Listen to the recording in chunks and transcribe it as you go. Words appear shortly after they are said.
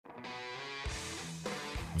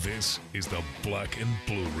This is the Black and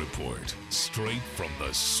Blue Report, straight from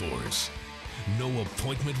the source. No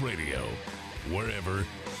appointment radio, wherever,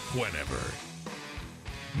 whenever.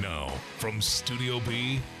 Now, from Studio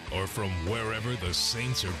B or from wherever the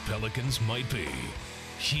Saints or Pelicans might be,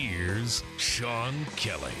 here's Sean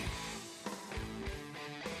Kelly.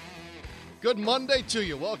 Good Monday to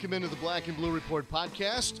you. Welcome into the Black and Blue Report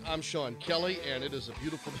podcast. I'm Sean Kelly, and it is a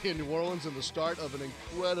beautiful day in New Orleans and the start of an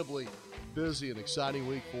incredibly busy and exciting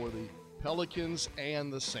week for the Pelicans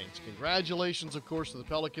and the Saints. Congratulations, of course, to the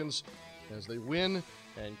Pelicans as they win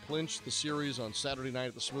and clinch the series on Saturday night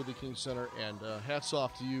at the Smoothie King Center. And hats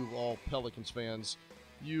off to you all Pelicans fans.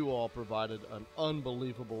 You all provided an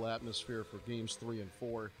unbelievable atmosphere for games 3 and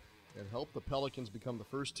 4 and helped the Pelicans become the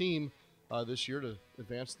first team this year to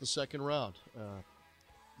advance to the second round.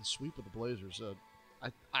 The sweep of the Blazers.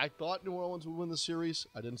 I thought New Orleans would win the series.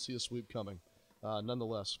 I didn't see a sweep coming.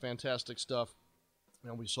 Nonetheless, fantastic stuff.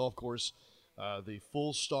 And we saw, of course, the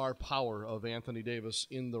full star power of Anthony Davis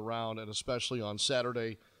in the round, and especially on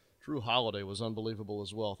Saturday. Drew Holiday was unbelievable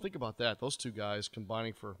as well. Think about that. Those two guys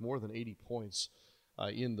combining for more than 80 points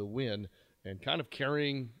in the win and kind of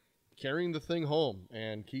carrying the thing home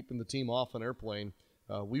and keeping the team off an airplane.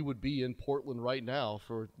 We would be in Portland right now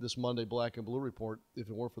for this Monday Black and Blue Report if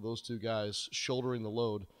it weren't for those two guys shouldering the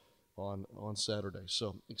load on Saturday.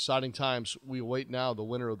 So exciting times. We await now the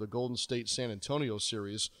winner of the Golden State-San Antonio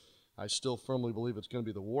series. I still firmly believe it's going to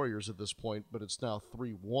be the Warriors at this point, but it's now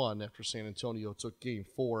 3-1 after San Antonio took Game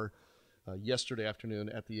 4 yesterday afternoon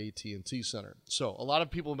at the AT&T Center. So a lot of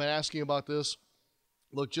people have been asking about this.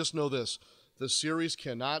 Look, just know this. The series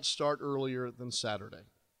cannot start earlier than Saturday,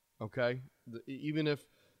 okay? Even if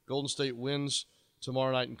Golden State wins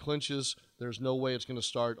tomorrow night and clinches, there's no way it's going to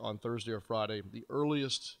start on Thursday or Friday. The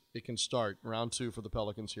earliest it can start, round 2 for the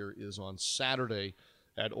Pelicans here, is on Saturday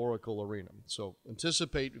at Oracle Arena. So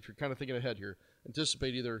anticipate, if you're kind of thinking ahead here,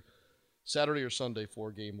 anticipate either Saturday or Sunday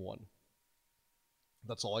for Game 1.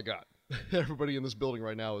 That's all I got. Everybody in this building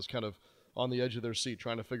right now is kind of on the edge of their seat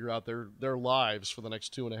trying to figure out their lives for the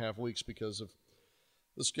next 2.5 weeks because of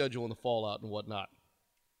the schedule and the fallout and whatnot.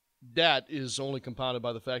 That is only compounded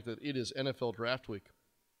by the fact that it is NFL Draft Week.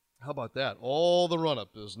 How about that? All the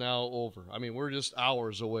run-up is now over. I mean, we're just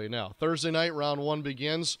hours away now. Thursday night, round 1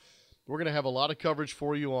 begins. We're going to have a lot of coverage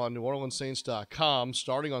for you on NewOrleansSaints.com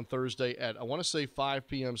starting on Thursday at, I want to say, 5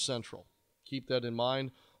 p.m. Central. Keep that in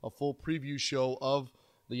mind. A full preview show of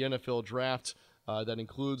the NFL Draft that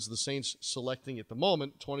includes the Saints selecting, at the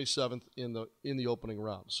moment, 27th in the opening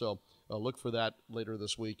round. So look for that later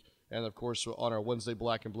this week. And, of course, on our Wednesday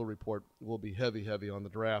Black and Blue Report, we'll be heavy on the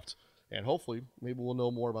draft. And hopefully, maybe we'll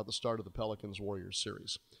know more about the start of the Pelicans-Warriors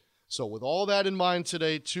series. So with all that in mind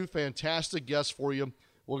today, 2 fantastic guests for you.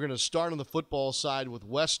 We're going to start on the football side with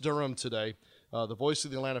Wes Durham today. The voice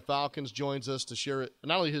of the Atlanta Falcons joins us to share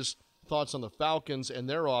not only his thoughts on the Falcons and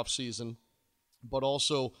their offseason, but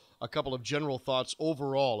also a couple of general thoughts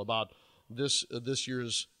overall about this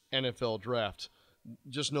year's NFL draft.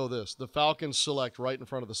 Just know this, the Falcons select right in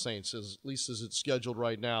front of the Saints, at least as it's scheduled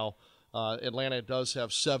right now. Atlanta does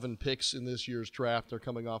have 7 picks in this year's draft. They're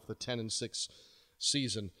coming off the 10-6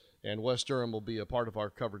 season, and Wes Durham will be a part of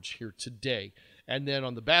our coverage here today. And then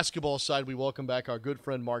on the basketball side, we welcome back our good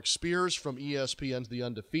friend Mark Spears from ESPN's The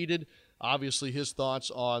Undefeated. Obviously, his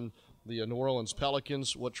thoughts on the New Orleans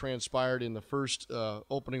Pelicans, what transpired in the first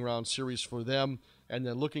opening round series for them, and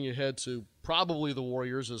then looking ahead to probably the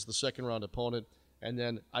Warriors as the second-round opponent. And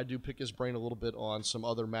then I do pick his brain a little bit on some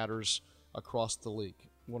other matters across the league.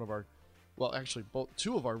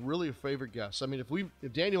 Two of our really favorite guests. I mean,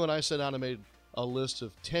 if Daniel and I sat down and made a list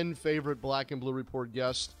of 10 favorite Black and Blue Report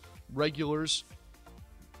guests, regulars,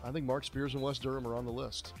 I think Mark Spears and Wes Durham are on the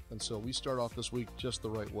list. And so we start off this week just the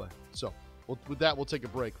right way. So with that, we'll take a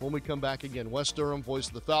break. When we come back again, Wes Durham, voice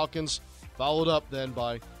of the Falcons, followed up then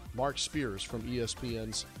by Mark Spears from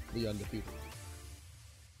ESPN's The Undefeated.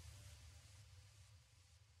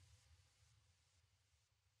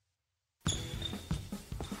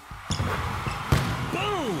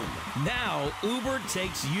 Now, Uber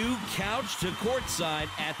takes you couch to courtside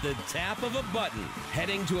at the tap of a button.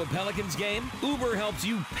 Heading to a Pelicans game? Uber helps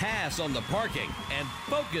you pass on the parking and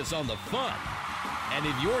focus on the fun. And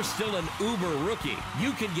if you're still an Uber rookie,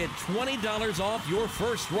 you can get $20 off your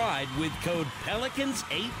first ride with code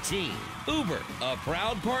Pelicans18. Uber, a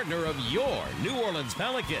proud partner of your New Orleans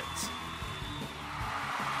Pelicans.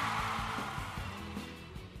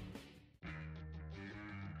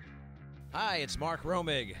 Hi, it's Mark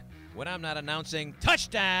Romig. When I'm not announcing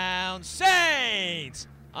Touchdown Saints,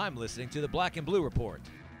 I'm listening to the Black and Blue Report.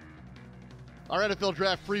 Our NFL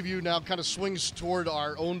draft preview now kind of swings toward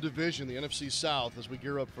our own division, the NFC South, as we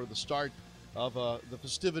gear up for the start of the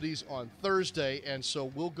festivities on Thursday. And so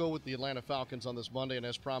we'll go with the Atlanta Falcons on this Monday. And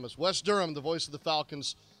as promised, Wes Durham, the voice of the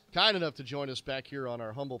Falcons, kind enough to join us back here on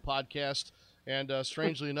our humble podcast. And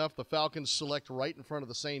strangely enough, the Falcons select right in front of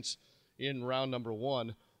the Saints in round number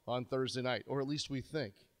 1 on Thursday night, or at least we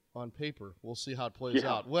think on paper. We'll see how it plays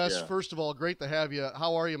out. Wes, first of all, great to have you.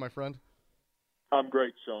 How are you, my friend? I'm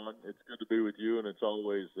great, Sean. It's good to be with you, and it's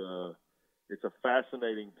always it's a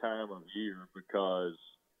fascinating time of year because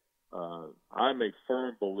I'm a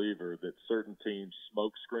firm believer that certain teams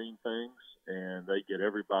smoke screen things, and they get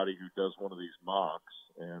everybody who does one of these mocks,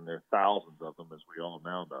 and there are thousands of them, as we all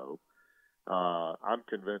now know. I'm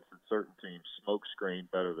convinced that certain teams smoke screen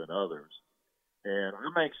better than others, and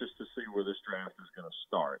I'm anxious to see where this draft is going to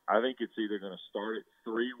start. I think it's either going to start at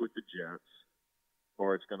 3 with the Jets,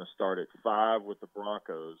 or it's going to start at 5 with the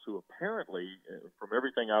Broncos, who apparently, from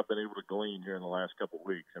everything I've been able to glean here in the last couple of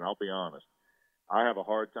weeks, and I'll be honest, I have a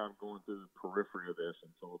hard time going through the periphery of this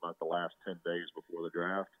until about the last 10 days before the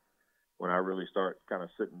draft, when I really start kind of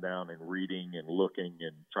sitting down and reading and looking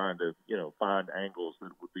and trying to, find angles that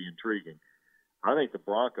would be intriguing. I think the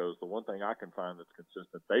Broncos, the one thing I can find that's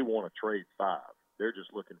consistent, they want to trade 5. They're just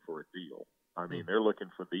looking for a deal. I mean, they're looking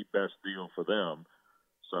for the best deal for them.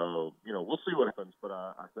 So, we'll see what happens, but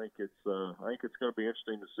I think it's going to be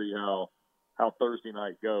interesting to see how Thursday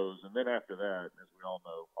night goes. And then after that, as we all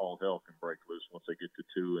know, all hell can break loose once they get to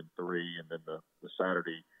 2 and 3, and then the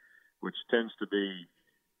Saturday, which tends to be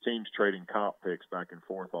teams trading comp picks back and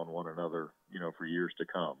forth on one another, for years to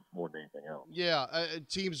come more than anything else. Yeah,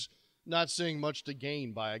 teams not seeing much to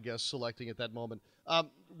gain by, I guess, selecting at that moment.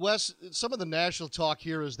 Wes, some of the national talk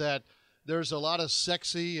here is that there's a lot of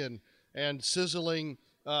sexy and sizzling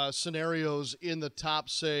scenarios in the top,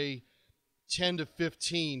 say, 10 to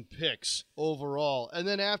 15 picks overall. And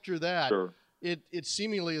then after that, sure, it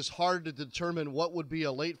seemingly is hard to determine what would be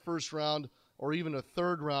a late first round or even a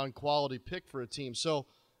third round quality pick for a team. So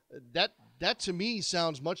that to me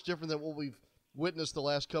sounds much different than what we've witnessed the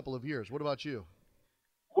last couple of years. What about you?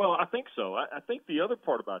 Well, I think so. I think the other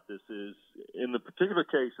part about this is, in the particular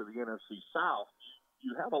case of the NFC South,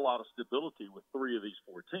 you have a lot of stability with 3 of these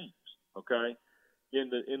 4 teams, okay? In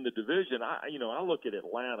the division, I look at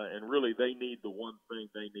Atlanta, and really they need the one thing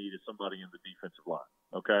they need is somebody in the defensive line,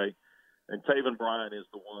 okay? And Taven Bryan is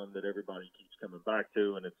the one that everybody keeps coming back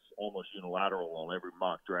to, and it's almost unilateral on every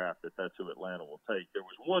mock draft that that's who Atlanta will take. There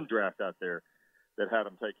was one draft out there that had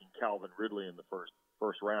them taking Calvin Ridley in the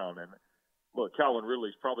first round, and look, Calvin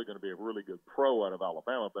Ridley is probably going to be a really good pro out of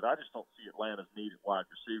Alabama, but I just don't see Atlanta's need at wide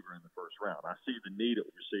receiver in the first round. I see the need at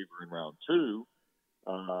receiver in round 2.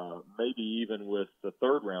 Maybe even with the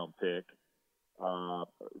 3rd round pick.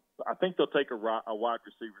 I think they'll take a wide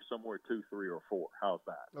receiver somewhere 2, 3, or 4. How's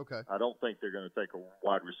that? Okay. I don't think they're going to take a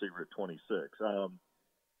wide receiver at 26.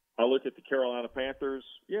 I look at the Carolina Panthers.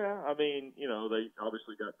 Yeah, I mean, they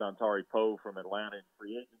obviously got Dontari Poe from Atlanta in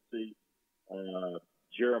free agency.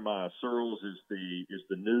 Jeremiah Searles is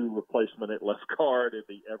the new replacement at left guard at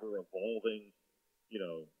the ever evolving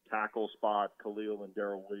tackle spot. Khalil and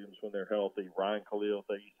Darrell Williams when they're healthy. Ryan Khalil,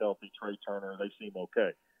 if he's healthy. Trey Turner, they seem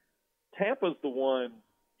okay. Tampa's the one,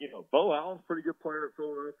 Bo Allen's a pretty good player at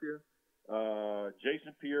Philadelphia.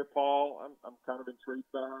 Jason Pierre-Paul, I'm kind of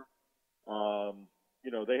intrigued by.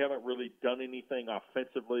 They haven't really done anything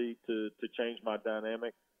offensively to change my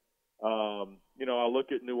dynamic. I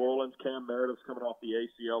look at New Orleans. Cam Meredith's coming off the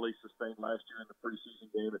ACL he sustained last year in the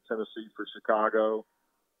preseason game at Tennessee for Chicago.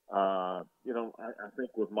 I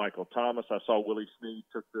think with Michael Thomas, I saw Willie Snead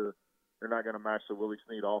they're not going to match the Willie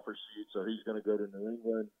Snead offer sheet, so he's going to go to New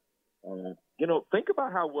England. Think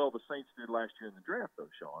about how well the Saints did last year in the draft,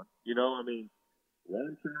 though, Sean.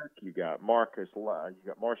 Runtrack, you got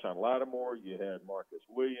Marshawn Lattimore, you had Marcus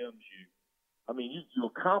Williams. You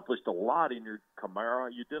accomplished a lot in your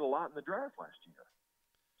Kamara. You did a lot in the draft last year.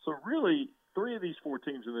 So really, 3 of these 4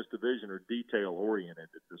 teams in this division are detail-oriented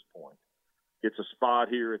at this point. It's a spot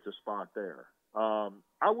here, it's a spot there.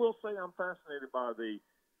 I will say I'm fascinated by the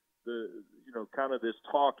kind of this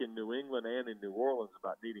talk in New England and in New Orleans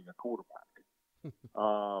about needing a quarterback.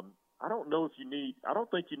 I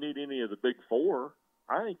don't think you need any of the big 4.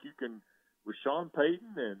 I think you can, with Sean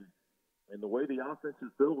Payton and the way the offense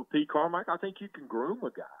is built with Pete Carmichael, I think you can groom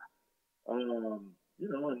a guy. And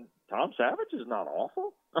Tom Savage is not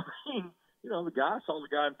awful. I mean, I saw the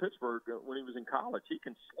guy in Pittsburgh when he was in college. He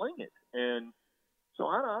can sling it, and so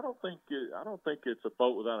I don't think it's a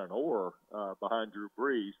boat without an oar behind Drew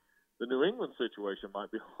Brees. The New England situation might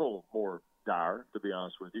be a little more dire, to be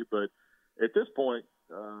honest with you, but at this point,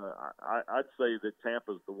 I'd say that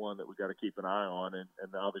Tampa's the one that we got to keep an eye on, and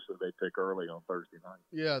obviously they pick early on Thursday night.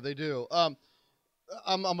 Yeah, they do. I'm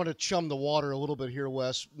going to chum the water a little bit here,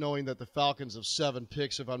 Wes, knowing that the Falcons have 7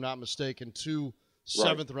 picks, if I'm not mistaken, 2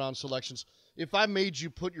 seventh-round selections. If I made you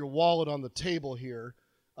put your wallet on the table here,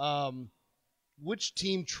 which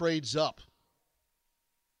team trades up?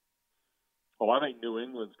 Oh, I think New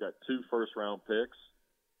England's got 2 first-round picks.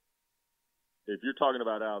 If you're talking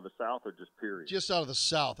about out of the South or just period? Just out of the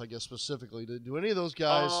South, I guess, specifically. Do any of those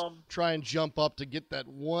guys try and jump up to get that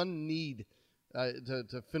one need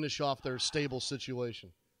to finish off their stable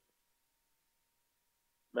situation?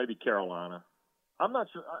 Maybe Carolina. I'm not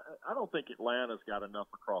sure. I don't think Atlanta's got enough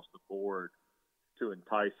across the board to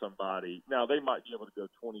entice somebody. Now, they might be able to go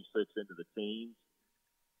 26 into the teens,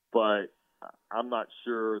 but I'm not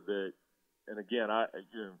sure that. And again,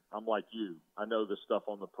 I'm like you. I know this stuff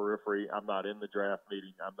on the periphery. I'm not in the draft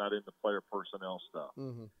meeting. I'm not in the player personnel stuff.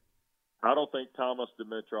 Mm-hmm. I don't think Thomas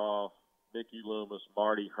Dimitroff, Mickey Loomis,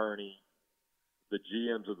 Marty Hurney, the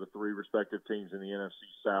GMs of the 3 respective teams in the NFC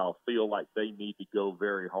South feel like they need to go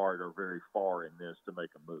very hard or very far in this to make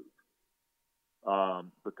a move.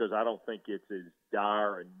 Because I don't think it's as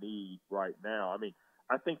dire a need right now. I mean,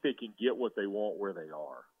 I think they can get what they want where they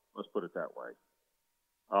are. Let's put it that way.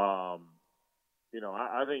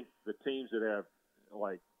 I think the teams that have,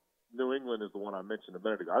 like, New England is the one I mentioned a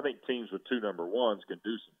minute ago. I think teams with 2 number 1s can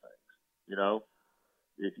do some things,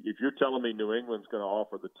 If you're telling me New England's going to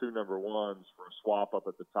offer the 2 number 1s for a swap up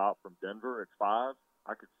at the top from Denver at 5,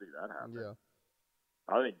 I could see that happen. Yeah.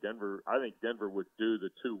 I think Denver would do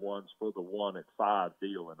the 2 1s for the 1 at 5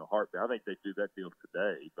 deal in a heartbeat. I think they'd do that deal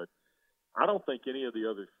today, but I don't think any of the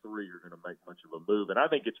other 3 are going to make much of a move. And I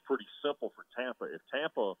think it's pretty simple for Tampa. If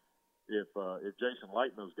Jason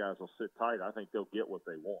Light and those guys will sit tight, I think they'll get what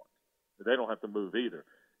they want. They don't have to move either.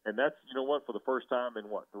 And that's, for the first time in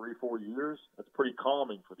 3-4 years, that's pretty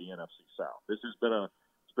calming for the NFC South. This has been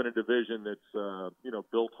a division that's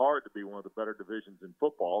built hard to be one of the better divisions in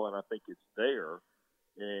football, and I think it's there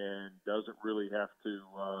and doesn't really have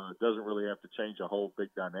to change a whole big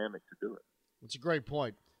dynamic to do it. It's a great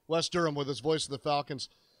point. Wes Durham with his voice of the Falcons.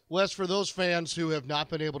 Wes, for those fans who have not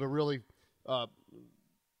been able to really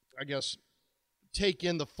take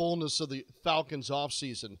in the fullness of the Falcons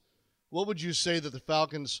offseason, what would you say that the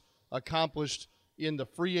Falcons accomplished in the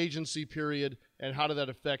free agency period, and how did that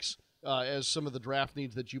affect as some of the draft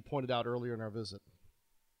needs that you pointed out earlier in our visit?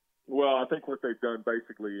 Well, I think what they've done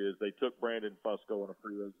basically is they took Brandon Fusco on a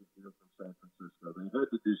free agent deal from San Francisco. They had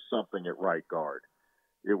to do something at right guard.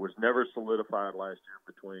 It was never solidified last year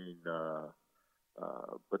between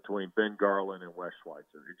Ben Garland and Wes Schweitzer.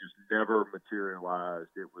 It just never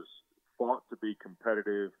materialized. It was fought to be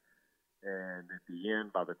competitive, and at the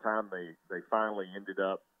end, by the time they finally ended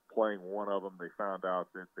up playing one of them, they found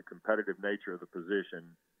out that the competitive nature of the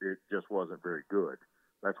position, it just wasn't very good.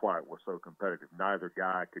 That's why it was so competitive. Neither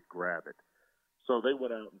guy could grab it. So they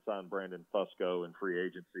went out and signed Brandon Fusco in free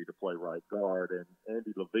agency to play right guard, and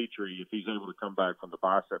Andy Levitre, if he's able to come back from the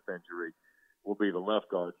bicep injury, will be the left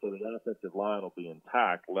guard. So the offensive line will be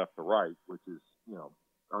intact left to right, which is,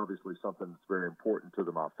 obviously something that's very important to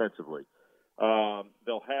them offensively.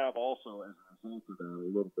 They'll have also, as a result of that,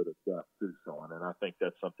 a little bit of depth too, Sean, and I think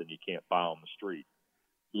that's something you can't buy on the street.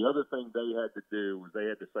 The other thing they had to do was they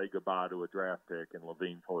had to say goodbye to a draft pick in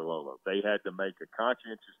Levine Toilolo. They had to make a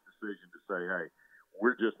conscientious decision to say, hey,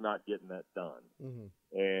 we're just not getting that done. Mm-hmm.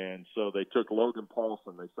 And so they took Logan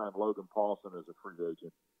Paulson. They signed Logan Paulson as a free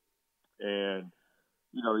agent. And,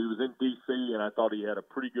 he was in D.C., and I thought he had a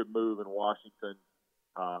pretty good move in Washington.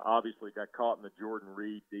 Obviously got caught in the Jordan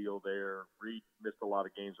Reed deal there. Reed missed a lot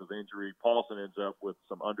of games with injury. Paulson ends up with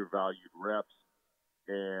some undervalued reps.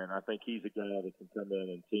 And I think he's a guy that can come in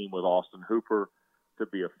and team with Austin Hooper to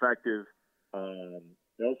be effective.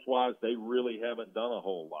 Elsewise, they really haven't done a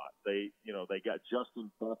whole lot. They got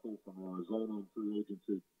Justin Bethel from Arizona in free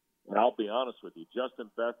agency. And I'll be honest with you,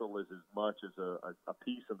 Justin Bethel is as much as a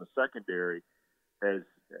piece in the secondary as,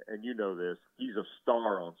 and you know this, he's a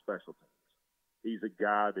star on special teams. He's a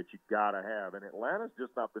guy that you got to have. And Atlanta's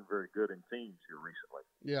just not been very good in teams here recently.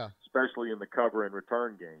 Yeah. Especially in the cover and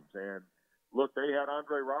return games. And look, they had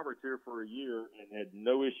Andre Roberts here for a year and had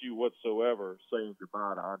no issue whatsoever saying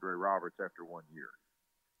goodbye to Andre Roberts after 1 year.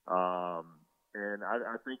 And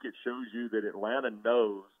I think it shows you that Atlanta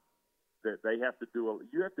knows that they have to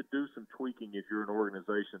you have to do some tweaking if you're an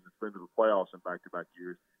organization that's been to the playoffs in back-to-back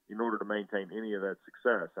years in order to maintain any of that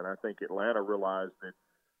success. And I think Atlanta realized that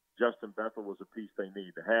Justin Bethel was a piece they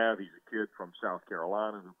needed to have. He's a kid from South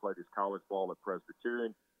Carolina who played his college ball at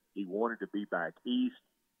Presbyterian. He wanted to be back east.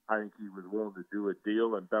 I think he was willing to do a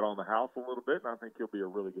deal and bet on the house a little bit, and I think he'll be a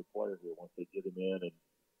really good player here once they get him in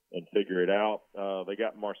and figure it out. They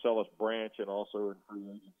got Marcellus Branch and also in free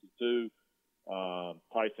agency too.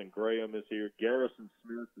 Tyson Graham is here. Garrison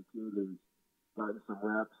Smith, the kid who's gotten some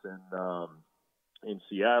reps in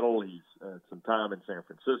Seattle. He's had some time in San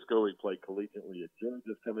Francisco. He played collegiately at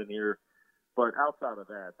Georgia, coming here. But outside of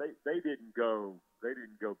that, they didn't go big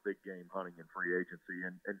game hunting in free agency,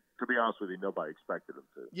 and to be honest with you, nobody expected them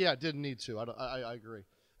to. Yeah, didn't need to. I agree.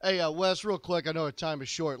 Hey, Wes, real quick, I know our time is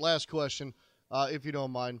short. Last question, if you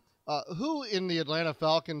don't mind. Who in the Atlanta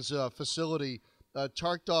Falcons facility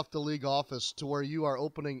tarked off the league office to where you are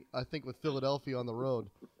opening, I think, with Philadelphia on the road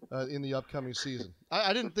in the upcoming season?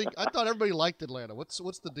 I thought everybody liked Atlanta. What's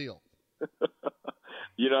the deal?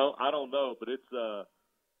 I don't know, but it's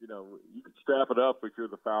you can strap it up if you're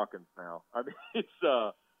the Falcons now. I mean, it's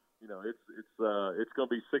going to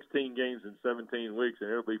be 16 games in 17 weeks, and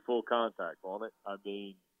it'll be full contact on it. I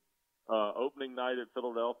mean, opening night at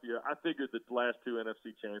Philadelphia, I figured the last two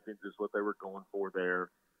NFC champions is what they were going for there.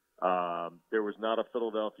 There was not a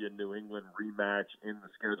Philadelphia-New England rematch in the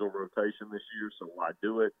schedule rotation this year, so why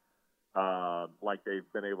do it? Like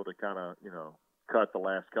they've been able to kind of, cut the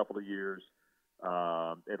last couple of years.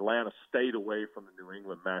 Atlanta stayed away from the New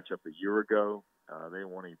England matchup a year ago. They didn't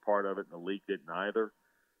want any part of it, and the league didn't either.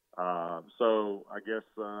 So I guess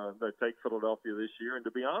they take Philadelphia this year. And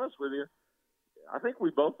to be honest with you, I think we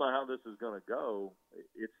both know how this is going to go.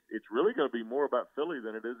 It's really going to be more about Philly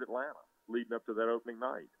than it is Atlanta leading up to that opening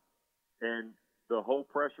night. And the whole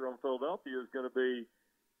pressure on Philadelphia is going to be,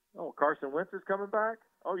 oh, Carson Wentz is coming back?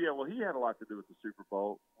 Oh, yeah, well, he had a lot to do with the Super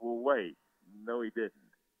Bowl. Well, wait. No, he didn't.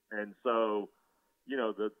 And so,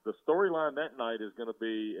 the storyline that night is going to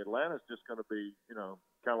be Atlanta's just going to be,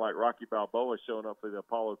 kind of like Rocky Balboa showing up for the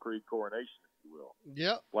Apollo Creed coronation, if you will.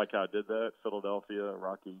 Yeah. Like I did that, Philadelphia,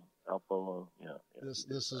 Rocky Balboa. Yeah.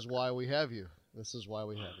 This is why we have you. This is why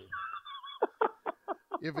we have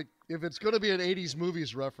you. If it's going to be an 80s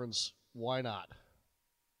movies reference, why not?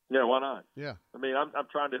 Yeah, why not? Yeah. I mean, I'm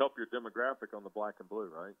trying to help your demographic on the black and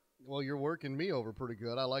blue, right? Well, you're working me over pretty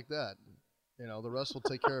good. I like that. The rest will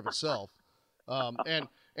take care of itself. And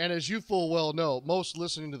as you full well know, most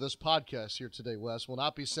listening to this podcast here today, Wes, will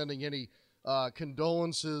not be sending any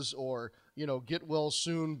condolences or, get well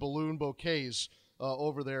soon balloon bouquets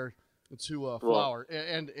over there to Flower.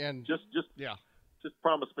 And just yeah. Just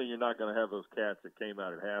promise me you're not going to have those cats that came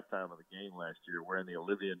out at halftime of the game last year wearing the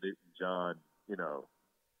Olivia Newton-John,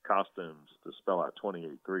 costumes to spell out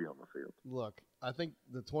 28-3 on the field. Look, I think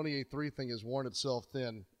the 28-3 thing has worn itself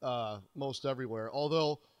thin most everywhere.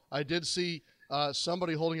 Although I did see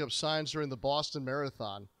somebody holding up signs during the Boston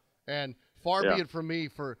Marathon, and far be it from me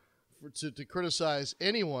to criticize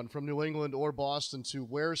anyone from New England or Boston to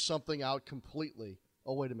wear something out completely.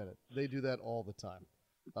 Oh, wait a minute. They do that all the time.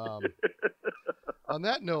 On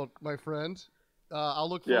that note, my friend, I'll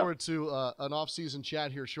look forward to an off-season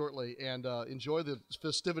chat here shortly, and enjoy the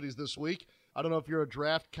festivities this week. I don't know if you're a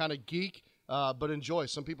draft kind of geek, but enjoy.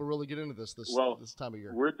 Some people really get into this time of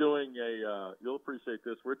year. We're doing you'll appreciate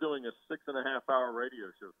this, we're doing a 6.5-hour radio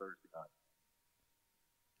show Thursday night.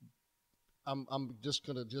 I'm just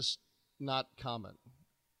going to not comment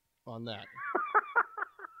on that.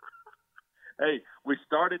 Hey, we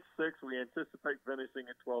start at 6. We anticipate finishing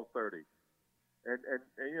at 12:30. And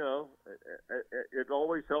it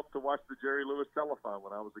always helped to watch the Jerry Lewis telethon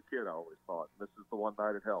when I was a kid, I always thought. And this is the one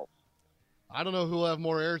night it helps. I don't know who will have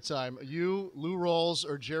more airtime, you, Lou Rawls,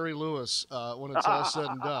 or Jerry Lewis when it's all said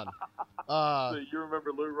and done. So you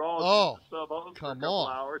remember Lou Rawls? Oh, come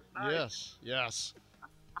on. Nice. Yes.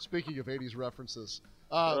 Speaking of 80s references.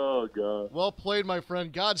 Oh, God. Well played, my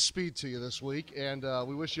friend. Godspeed to you this week, and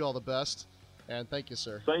we wish you all the best. And thank you,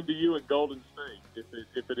 sir. Same to you in Golden State.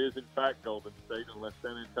 If it is, in fact, Golden State, unless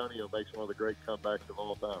San Antonio makes one of the great comebacks of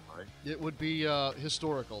all time, right? It would be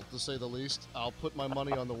historical, to say the least. I'll put my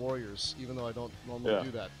money on the Warriors, even though I don't normally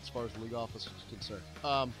do that as far as the league office is concerned.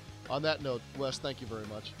 On that note, Wes, thank you very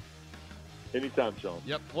much. Anytime, Sean.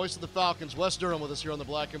 Yep, voice of the Falcons, Wes Durham with us here on the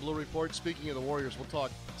Black and Blue Report. Speaking of the Warriors, we'll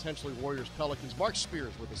talk potentially Warriors-Pelicans. Mark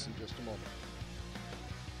Spears with us in just a moment.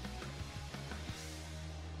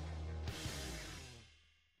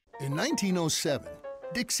 In 1907,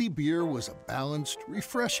 Dixie Beer was a balanced,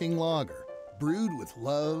 refreshing lager, brewed with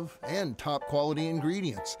love and top-quality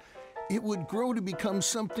ingredients. It would grow to become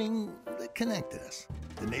something that connected us,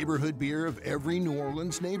 the neighborhood beer of every New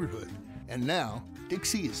Orleans neighborhood. And now,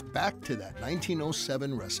 Dixie is back to that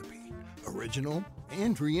 1907 recipe, original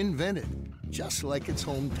and reinvented, just like its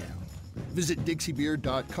hometown. Visit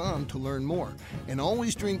DixieBeer.com to learn more, and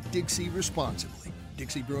always drink Dixie responsibly.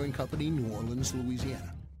 Dixie Brewing Company, New Orleans,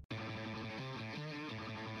 Louisiana.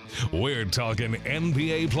 We're talking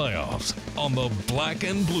NBA playoffs on the Black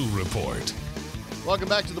and Blue Report. Welcome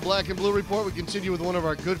back to the Black and Blue Report. We continue with one of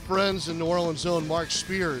our good friends in New Orleans' own, Mark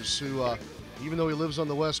Spears, who, even though he lives on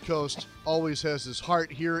the West Coast, always has his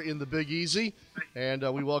heart here in the Big Easy. And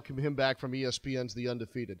we welcome him back from ESPN's The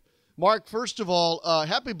Undefeated. Mark, first of all,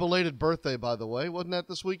 happy belated birthday, by the way. Wasn't that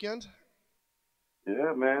this weekend?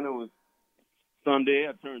 Yeah, man. It was Sunday.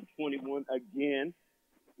 I turned 21 again.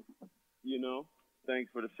 You know,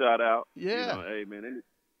 thanks for the shout out. Yeah. You know, hey, man,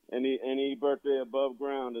 any birthday above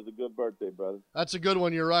ground is a good birthday, brother. That's a good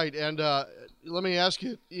one. You're right. And let me ask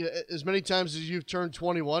you, as many times as you've turned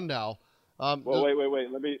 21 now. Well,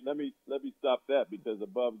 wait. Let me stop that, because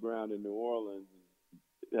above ground in New Orleans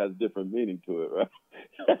has different meaning to it, right?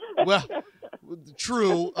 Well,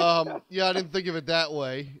 true. Yeah, I didn't think of it that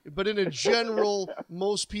way. But in a general,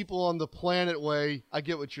 most people on the planet way, I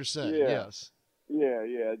get what you're saying. Yeah. Yes.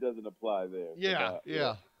 Yeah, it doesn't apply there.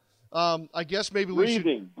 Yeah. I guess maybe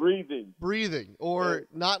breathing, or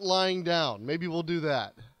not lying down. Maybe we'll do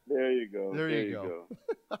that. There you go. There you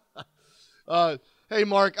go. Hey,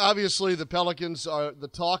 Mark, obviously the Pelicans are the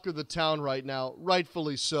talk of the town right now,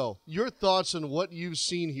 rightfully so. Your thoughts on what you've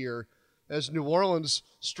seen here, as New Orleans,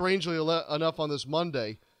 strangely enough on this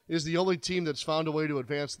Monday, is the only team that's found a way to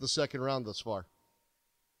advance to the second round thus far?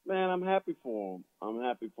 Man, I'm happy for them. I'm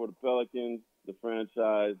happy for the Pelicans, the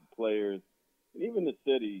franchise, the players, and even the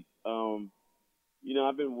city. You know,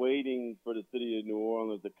 I've been waiting for the city of New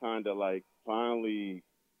Orleans to kind of like finally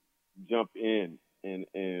jump in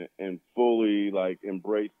and fully like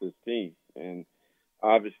embrace this team. And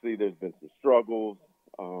obviously there's been some struggles.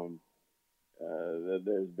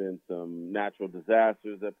 There's been some natural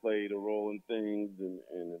disasters that played a role in things,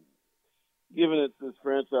 and given it this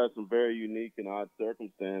franchise some very unique and odd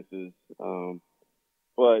circumstances.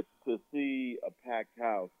 But to see a packed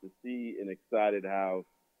house, to see an excited house,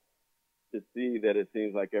 to see that it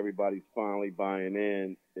seems like everybody's finally buying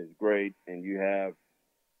in is great. And you have,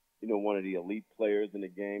 you know, one of the elite players in the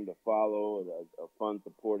game to follow, a fun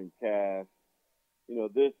supporting cast. You know,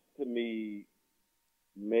 this to me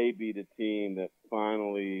may be the team that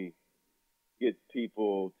finally gets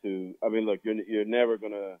people to, I mean, look, you're never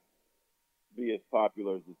going to be as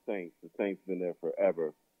popular as the Saints. The Saints have been there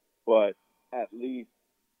forever. But at least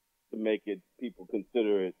to make it, people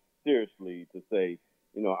consider it seriously, to say,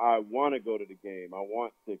 you know, I want to go to the game. I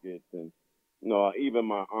want tickets. And, you know, even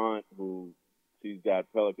my aunt, who she's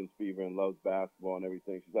got Pelicans fever and loves basketball and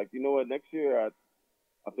everything, she's like, you know what, next year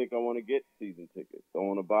I think I want to get season tickets. I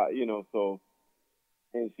want to buy, you know, so,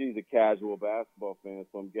 and she's a casual basketball fan,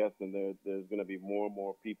 so I'm guessing there's going to be more and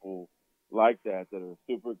more people like that are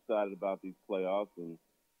super excited about these playoffs and,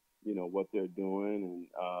 you know, what they're doing, and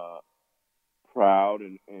proud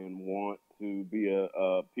and want to be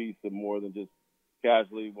a piece of more than just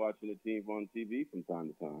casually watching a team on TV from time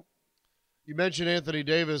to time. You mentioned Anthony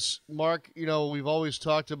Davis. Mark, you know, we've always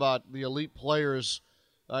talked about the elite players,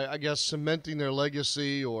 I guess, cementing their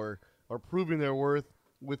legacy or proving their worth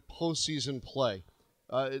with postseason play.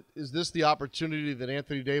 Is this the opportunity that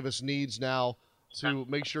Anthony Davis needs now to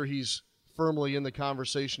make sure he's firmly in the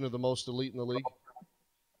conversation of the most elite in the league?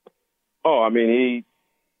 Oh, I mean,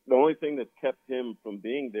 the only thing that's kept him from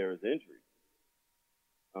being there is injury.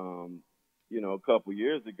 You know, a couple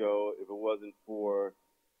years ago, if it wasn't for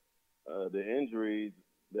the injuries,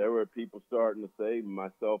 there were people starting to say,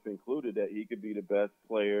 myself included, that he could be the best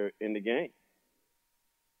player in the game.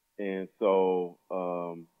 And so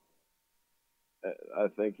I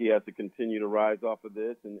think he has to continue to rise off of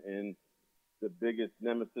this. And the biggest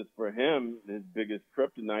nemesis for him, his biggest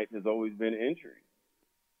kryptonite, has always been injury.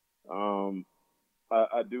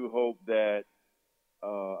 I do hope that,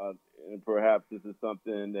 and perhaps this is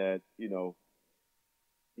something that, you know,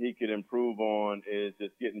 he could improve on, is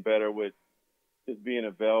just getting better with just being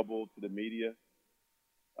available to the media,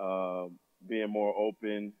 being more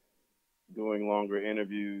open, doing longer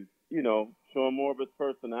interviews, you know, showing more of his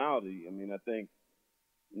personality. I mean, I think,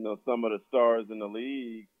 you know, some of the stars in the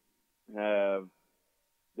league have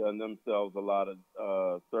done themselves a lot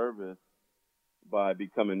of service by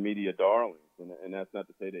becoming media darlings. And that's not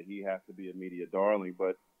to say that he has to be a media darling,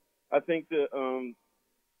 but I think the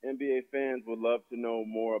NBA fans would love to know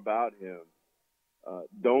more about him.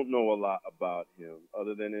 Don't know a lot about him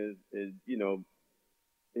other than his you know,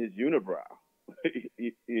 his unibrow.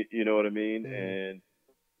 You know what I mean? Mm. And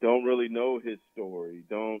don't really know his story.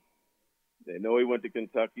 They know he went to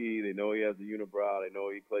Kentucky. They know he has a unibrow. They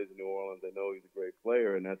know he plays in New Orleans. They know he's a great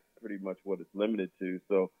player, and that's pretty much what it's limited to.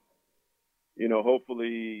 So, you know,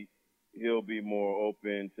 hopefully he'll be more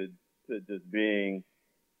open to just being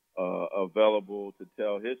available to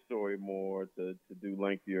tell his story more, to do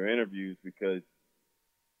lengthier interviews, because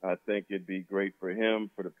I think it'd be great for him,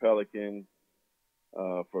 for the Pelicans,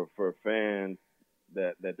 for fans,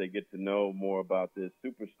 that they get to know more about this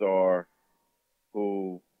superstar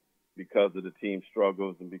who, because of the team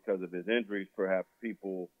struggles and because of his injuries, perhaps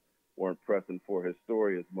people weren't pressing for his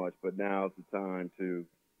story as much. But now's the time to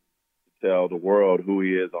tell the world who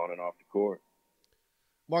he is on and off the court.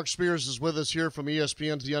 Mark Spears is with us here from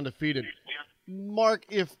ESPN's The Undefeated. Mark,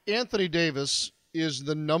 if Anthony Davis is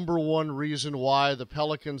the number one reason why the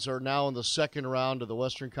Pelicans are now in the second round of the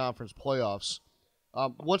Western Conference playoffs,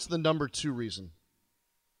 what's the number two reason?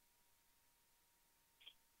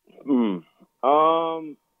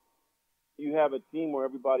 You have a team where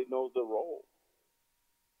everybody knows their role.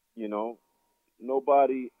 You know,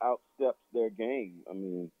 nobody outsteps their game. I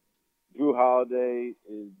mean, Drew Holiday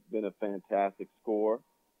has been a fantastic scorer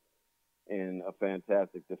and a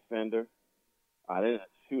fantastic defender. I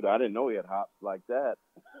didn't know he had hops like that.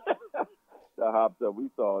 The hops that we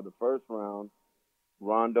saw in the first round.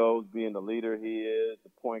 Rondo's being the leader he is, the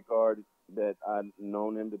point guard that I've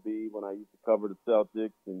known him to be when I used to cover the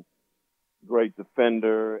Celtics, and great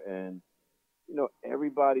defender. And, you know,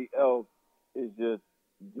 everybody else is just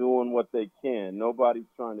doing what they can. Nobody's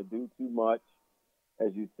trying to do too much,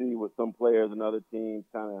 as you see with some players and other teams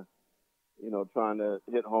kind of, you know, trying to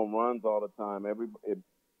hit home runs all the time.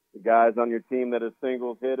 The guys on your team that are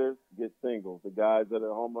singles hitters get singles. The guys that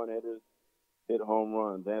are home run hitters hit home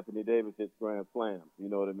runs. Anthony Davis hits grand slams. You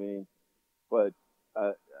know what I mean? But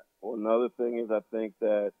another thing is, I think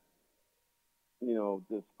that, you know,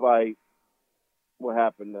 despite what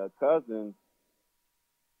happened to Cousins,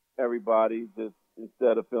 everybody just,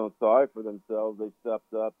 instead of feeling sorry for themselves, they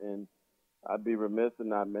stepped up. And I'd be remiss in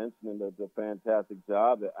not mentioning the fantastic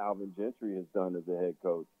job that Alvin Gentry has done as a head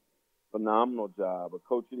coach. Phenomenal job, a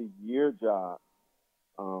Coach of the Year job.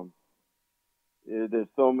 There's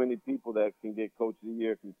so many people that can get Coach of the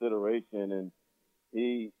Year consideration, and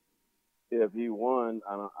if he won,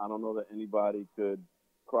 I don't know that anybody could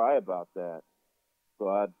cry about that. So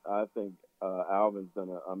I think Alvin's done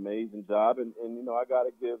an amazing job, and you know, I got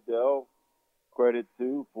to give Dell credit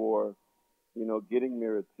too for, you know, getting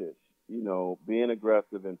Mirotić, you know, being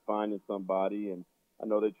aggressive and finding somebody. And I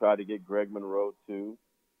know they tried to get Greg Monroe too,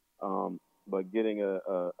 but getting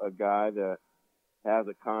a guy that has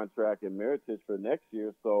a contract in Mirotić for next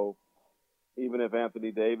year. So even if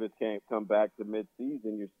Anthony Davis can't come back to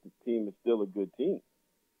midseason, your team is still a good team,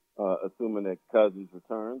 assuming that Cousins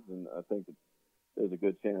returns, and I think that there's a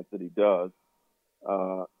good chance that he does.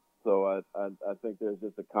 So I think there's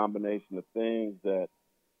just a combination of things that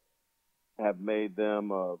have made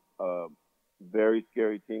them a very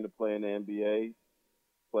scary team to play in the NBA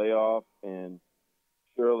playoff, and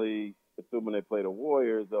surely, assuming they play the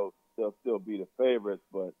Warriors, they'll still be the favorites,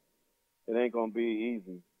 but it ain't going to be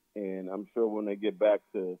easy. And I'm sure when they get back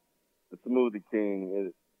to the Smoothie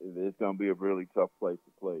King, it's going to be a really tough place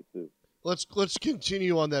to play, too. Let's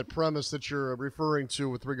continue on that premise that you're referring to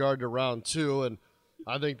with regard to round two. And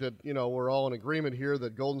I think that, you know, we're all in agreement here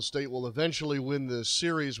that Golden State will eventually win this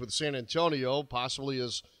series with San Antonio, possibly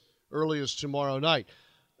as early as tomorrow night.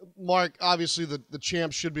 Mark, obviously the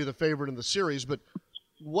champs should be the favorite in the series, but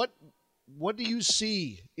what do you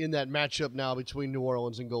see in that matchup now between New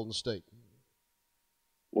Orleans and Golden State?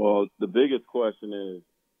 Well, the biggest question is,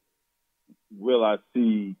 will I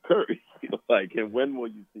see Curry? And when will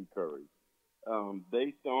you see Curry?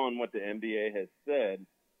 Based on what the NBA has said,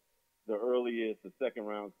 the earliest the second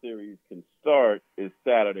round series can start is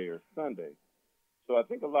Saturday or Sunday. So I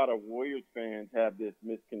think a lot of Warriors fans have this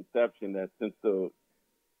misconception that since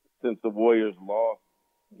the Warriors lost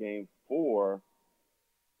Game 4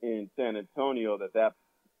 in San Antonio, that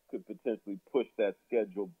could potentially push that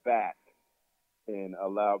schedule back and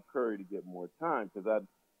allow Curry to get more time. Because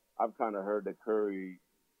I've kind of heard that Curry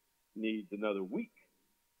needs another week,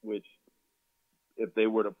 which, if they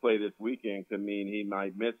were to play this weekend, could mean he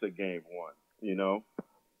might miss a Game 1, you know?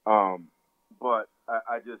 But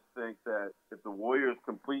I just think that if the Warriors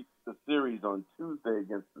complete the series on Tuesday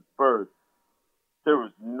against the Spurs, there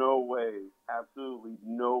was no way, absolutely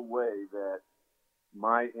no way, that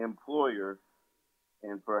my employer,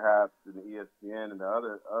 and perhaps in the ESPN and the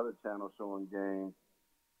other channel showing games,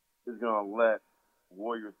 is going to let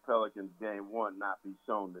Warriors-Pelicans Game 1 not be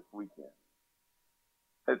shown this weekend.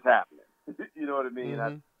 It's happening. You know what I mean?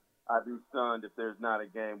 Mm-hmm. I'd be stunned if there's not a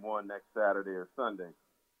Game 1 next Saturday or Sunday.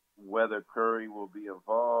 Whether Curry will be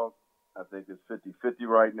involved, I think it's 50-50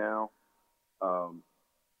 right now.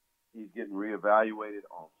 He's getting reevaluated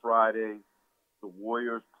on Friday. The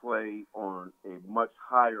Warriors play on a much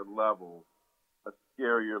higher level a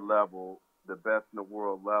scarier level, the best in the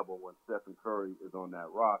world level when Stephen Curry is on that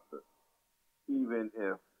roster. Even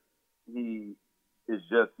if he is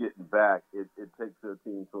just getting back, it takes their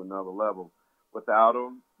team to another level. Without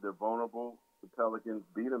him, they're vulnerable. The Pelicans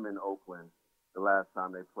beat them in Oakland the last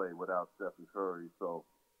time they played without Stephen Curry. So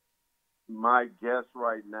my guess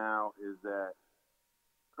right now is that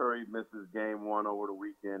Curry misses game 1 over the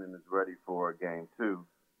weekend and is ready for game 2.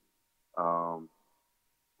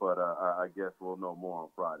 But I guess we'll know more on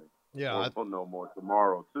Friday. Yeah. We'll know more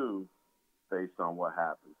tomorrow, too, based on what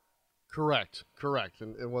happens. Correct.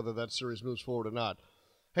 And whether that series moves forward or not.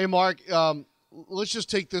 Hey, Mark, let's just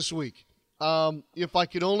take this week. If I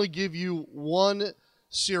could only give you one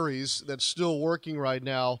series that's still working right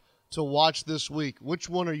now to watch this week, which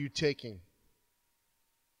one are you taking?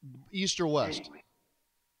 East or West?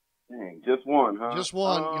 Dang, just one, huh? Just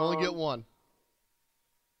one. You only get one.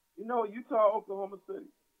 Utah, Oklahoma City.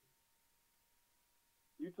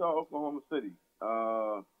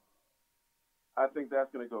 I think that's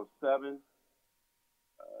going to go 7.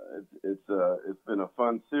 It's been a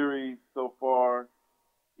fun series so far,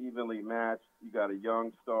 evenly matched. You got a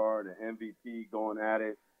young star, the MVP going at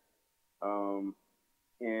it.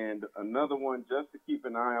 And another one just to keep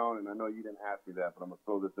an eye on, and I know you didn't ask me that, but I'm going to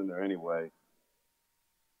throw this in there anyway.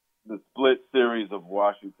 The split series of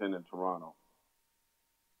Washington and Toronto.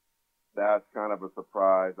 That's kind of a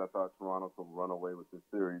surprise. I thought Toronto could run away with this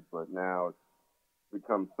series, but now it's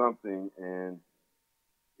become something, and,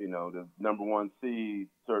 the number 1 seed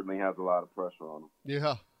certainly has a lot of pressure on them.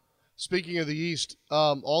 Yeah. Speaking of the East,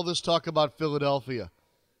 all this talk about Philadelphia,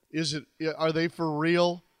 are they for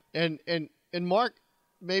real? And Mark,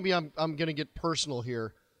 maybe I'm going to get personal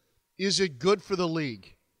here. Is it good for the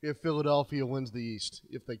league if Philadelphia wins the East,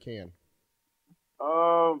 if they can?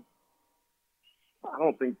 I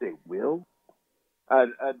don't think they will. I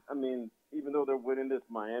mean, even though they're winning this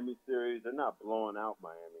Miami series, they're not blowing out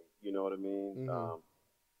Miami. You know what I mean? Mm-hmm.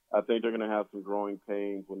 I think they're going to have some growing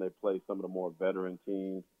pains when they play some of the more veteran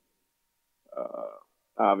teams.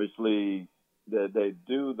 Obviously, they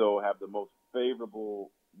do, though, have the most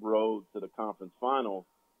favorable road to the conference finals,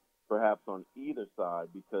 perhaps on either side,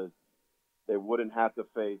 because they wouldn't have to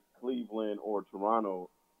face Cleveland or Toronto,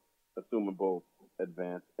 assuming both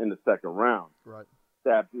advance, in the second round. Right.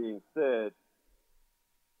 That being said,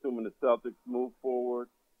 assuming the Celtics move forward,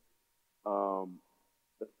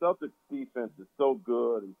 the Celtics defense is so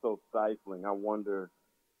good and so stifling, I wonder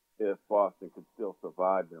if Boston could still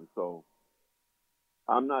survive them. So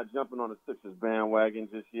I'm not jumping on the Sixers bandwagon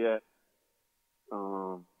just yet.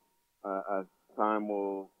 Time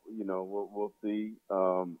will, we'll see.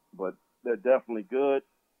 But they're definitely good.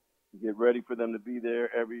 Get ready for them to be there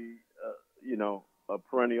a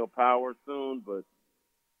perennial power soon. But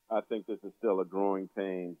I think this is still a growing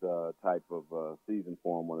pains type of season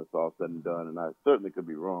for them when it's all said and done. And I certainly could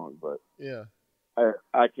be wrong, but yeah,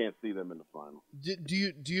 I can't see them in the final.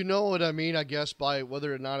 Do you know what I mean? I guess by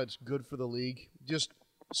whether or not it's good for the league, just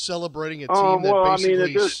celebrating a team that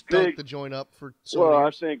basically stunk the joint up for so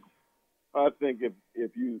many years. I think if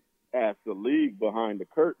you ask the league behind the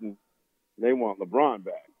curtain, they want LeBron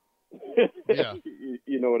back. Yeah,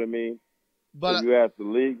 you know what I mean. But if you ask the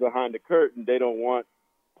league behind the curtain, they don't want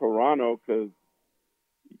Toronto because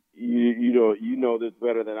you know this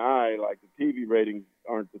better than I. Like the TV ratings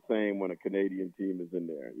aren't the same when a Canadian team is in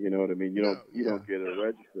there. You know what I mean? You don't get a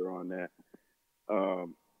register on that.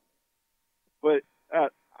 But I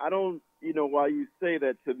don't. While you say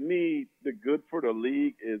that, to me, the good for the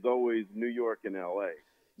league is always New York and L.A.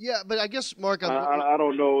 Yeah, but I guess, Mark, I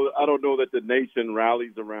don't know. I don't know that the nation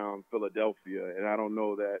rallies around Philadelphia, and I don't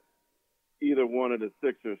know that either one of the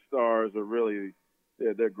Sixers stars are really.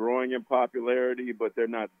 They're growing in popularity, but they're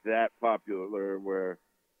not that popular where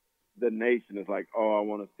the nation is like, oh, I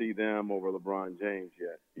want to see them over LeBron James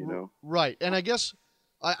yet. Right, and I guess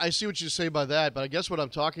I see what you say by that, but I guess what I'm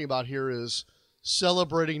talking about here is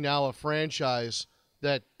celebrating now a franchise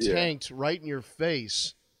that tanked right in your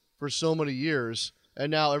face for so many years, and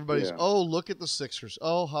now everybody's, oh, look at the Sixers.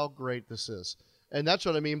 Oh, how great this is. And that's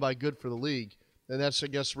what I mean by good for the league. And that's, I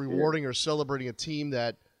guess, rewarding or celebrating a team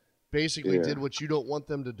that basically did what you don't want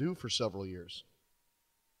them to do for several years.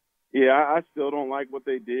 Yeah, I still don't like what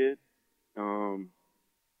they did. And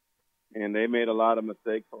they made a lot of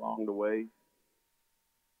mistakes along the way.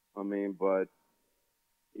 I mean, but,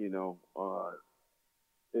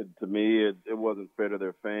 to me, it wasn't fair to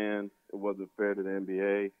their fans. It wasn't fair to the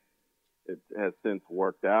NBA. It has since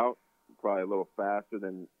worked out, probably a little faster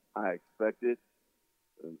than I expected.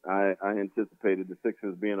 I anticipated the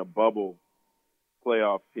Sixers being a bubble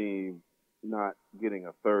playoff team, not getting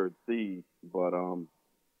a third seed. But I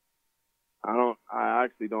don't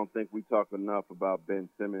honestly don't think we talk enough about Ben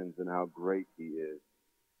Simmons and how great he is.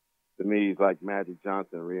 To me, he's like Magic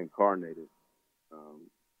Johnson reincarnated.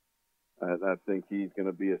 I think he's going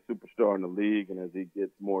to be a superstar in the league, and as he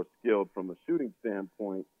gets more skilled from a shooting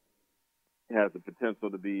standpoint, he has the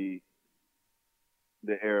potential to be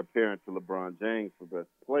the heir apparent to LeBron James for best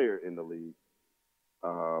player in the league.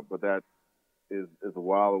 But that is a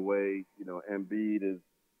while away. You know, Embiid is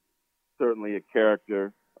certainly a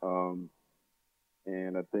character,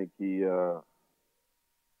 and I think he is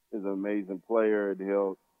an amazing player, and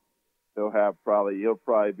he'll probably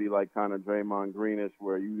be like kind of Draymond Greenish,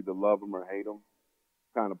 where you either love him or hate him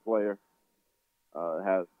kind of player.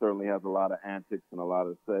 Certainly has a lot of antics and a lot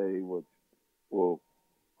to say, which will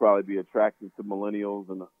probably be attractive to millennials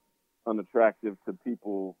and unattractive to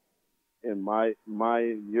people in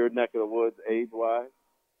your neck of the woods age-wise.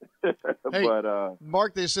 Hey, but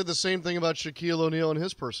Mark, they said the same thing about Shaquille O'Neal and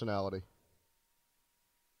his personality.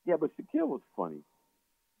 Yeah, but Shaquille was funny.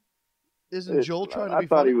 Isn't Joel trying to be I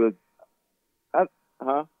thought funny? he was.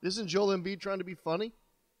 Huh? Isn't Joel Embiid trying to be funny?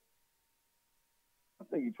 I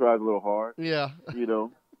think he tried a little hard. Yeah. You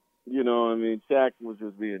know what I mean? Shaq was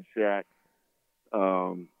just being Shaq.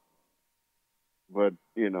 But,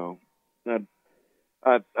 you know, but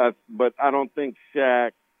I don't think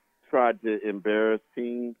Shaq tried to embarrass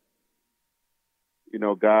teams. You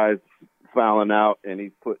know, guys fouling out and he's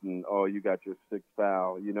putting, oh, you got your sixth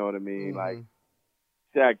foul. You know what I mean? Mm-hmm. Like,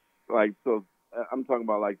 Shaq, like, so I'm talking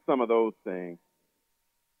about like some of those things.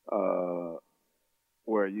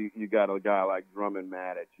 Where you got a guy like Drummond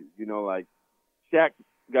mad at you. You know, like Shaq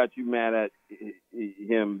got you mad at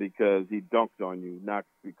him because he dunked on you, not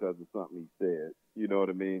because of something he said. You know what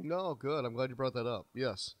I mean? No, good. I'm glad you brought that up.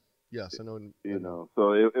 Yes, I know. You know,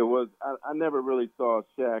 so it was. I never really saw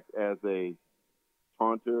Shaq as a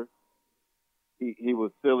taunter. He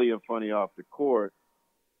was silly and funny off the court,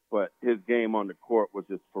 but his game on the court was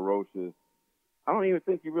just ferocious. I don't even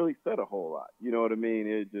think he really said a whole lot. You know what I mean?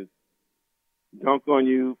 It just dunk on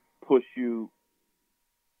you, push you.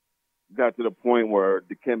 Got to the point where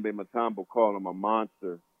Dikembe Mutombo called him a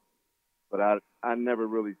monster. But I never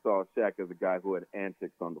really saw Shaq as a guy who had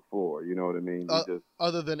antics on the floor. You know what I mean?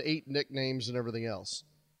 Other than 8 nicknames and everything else.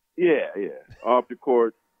 Yeah. Off the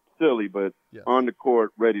court, silly, but yes. On the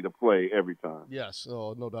court, ready to play every time. Yes,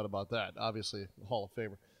 no doubt about that. Obviously, Hall of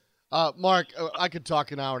Famer. Mark, I could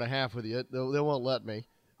talk an hour and a half with you. They won't let me.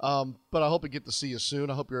 But I hope I get to see you soon.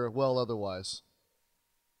 I hope you're well otherwise.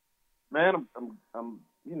 Man, I'm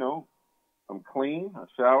clean. I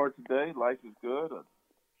showered today. Life is good.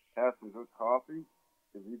 I had some good coffee.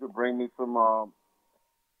 If you could bring me some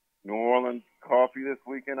New Orleans coffee this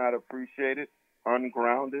weekend, I'd appreciate it.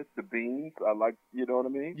 Ungrounded, the beans. I like, you know what I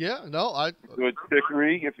mean? Yeah, no, good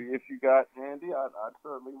chicory. If you got handy, I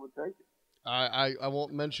certainly would take it. I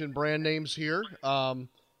won't mention brand names here.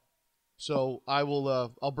 So I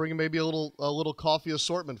will. I'll bring maybe a little coffee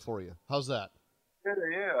assortment for you. How's that?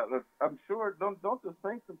 Yeah. I'm sure. Don't the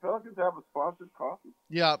Saints and Pelicans have a sponsored coffee?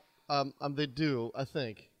 Yeah. They do. I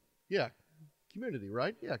think. Yeah. Community,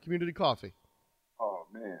 right? Yeah. Community coffee. Oh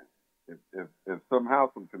man, if somehow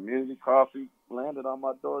some community coffee landed on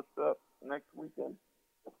my doorstep next weekend,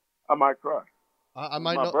 I might cry. I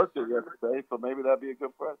might. My birthday yesterday, so maybe that'd be a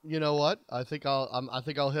good present. You know what? I think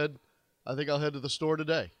I'll head to the store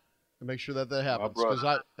today and make sure that happens,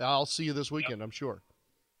 because I'll see you this weekend, I'm sure.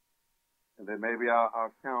 And then maybe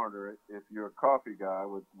I'll counter it if you're a coffee guy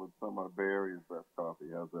with some of Barry's best coffee.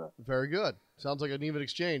 How's that? Very good. Sounds like an even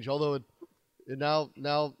exchange. Although it now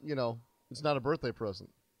you know it's not a birthday present.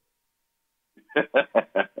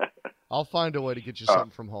 I'll find a way to get you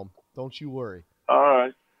something from home. Don't you worry. All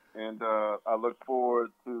right. And I look forward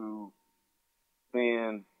to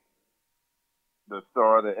seeing the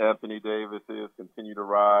star that Anthony Davis is continue to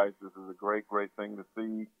rise. This is a great, great thing to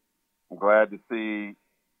see. I'm glad to see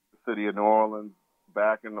the city of New Orleans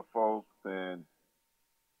back in the folks, and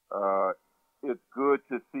it's good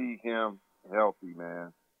to see him healthy,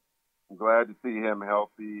 man. I'm glad to see him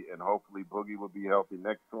healthy, and hopefully Boogie will be healthy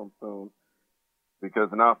next to him soon.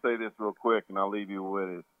 Because, and I'll say this real quick, and I'll leave you with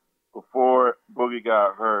it. Before Boogie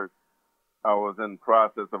got hurt, I was in the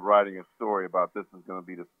process of writing a story about this is going to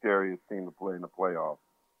be the scariest team to play in the playoffs.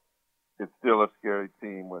 It's still a scary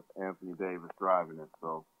team with Anthony Davis driving it.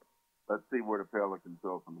 So let's see where the Pelicans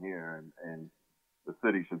go from here, and the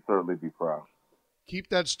city should certainly be proud. Keep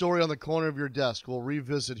that story on the corner of your desk. We'll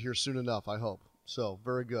revisit here soon enough, I hope. So,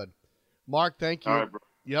 very good. Mark, thank you. All right, bro.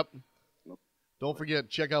 Yep. Don't forget,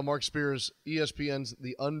 check out Mark Spears, ESPN's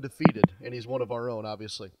The Undefeated, and he's one of our own,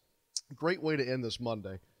 obviously. Great way to end this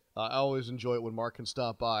Monday. I always enjoy it when Mark can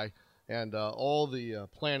stop by And all the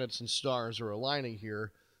planets and stars are aligning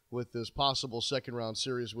here with this possible second-round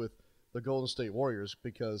series with the Golden State Warriors,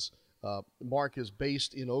 because Mark is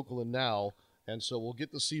based in Oakland now, and so we'll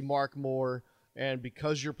get to see Mark more. And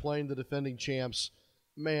because you're playing the defending champs,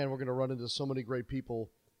 man, we're going to run into so many great people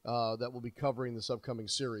that will be covering this upcoming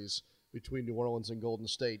series between New Orleans and Golden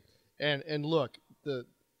State. And look, the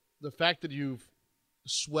fact that you've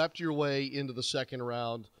swept your way into the second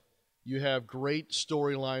round, you have great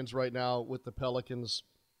storylines right now with the Pelicans,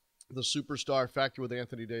 the superstar factor with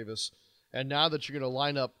Anthony Davis, and now that you're going to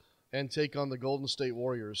line up and take on the Golden State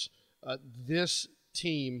Warriors, this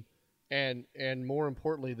team and more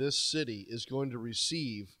importantly, this city is going to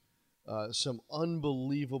receive some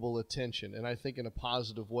unbelievable attention, and I think in a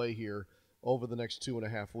positive way here over the next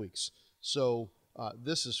 2.5 weeks. So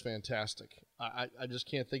this is fantastic. I just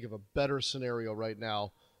can't think of a better scenario right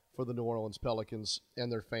now for the New Orleans Pelicans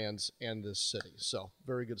and their fans and this city. So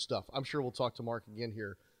very good stuff. I'm sure we'll talk to Mark again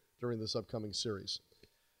here during this upcoming series.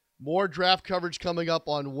 More draft coverage coming up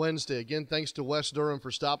on Wednesday. Again, thanks to Wes Durham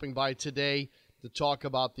for stopping by today to talk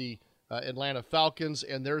about the Atlanta Falcons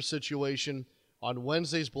and their situation. On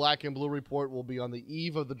Wednesday's Black and Blue Report, we'll be on the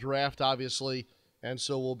eve of the draft, obviously, and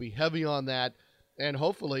so we'll be heavy on that. And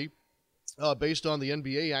hopefully, based on the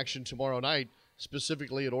NBA action tomorrow night,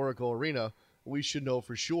 specifically at Oracle Arena, we should know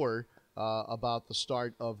for sure about the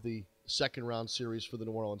start of the second-round series for the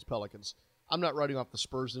New Orleans Pelicans. I'm not writing off the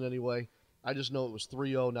Spurs in any way. I just know it was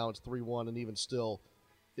 3-0, now it's 3-1, and even still,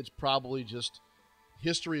 it's probably just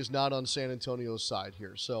history is not on San Antonio's side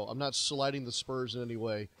here. So I'm not slighting the Spurs in any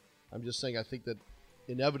way. I'm just saying I think that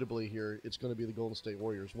inevitably here it's going to be the Golden State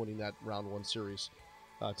Warriors winning that round one series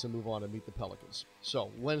to move on and meet the Pelicans.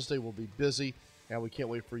 So Wednesday will be busy, and we can't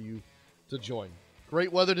wait for you to join.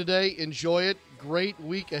 Great weather today. Enjoy it. Great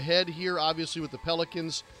week ahead here, obviously, with the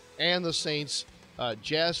Pelicans and the Saints.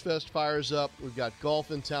 Jazz Fest fires up. We've got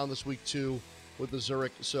golf in town this week, too, with the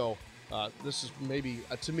Zurich. So this is maybe,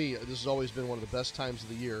 to me, this has always been one of the best times of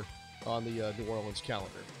the year on the New Orleans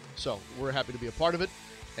calendar. So we're happy to be a part of it.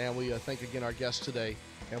 And we thank again our guests today,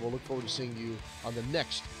 and we'll look forward to seeing you on the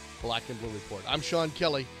next Black and Blue Report. I'm Sean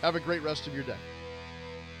Kelly. Have a great rest of your day.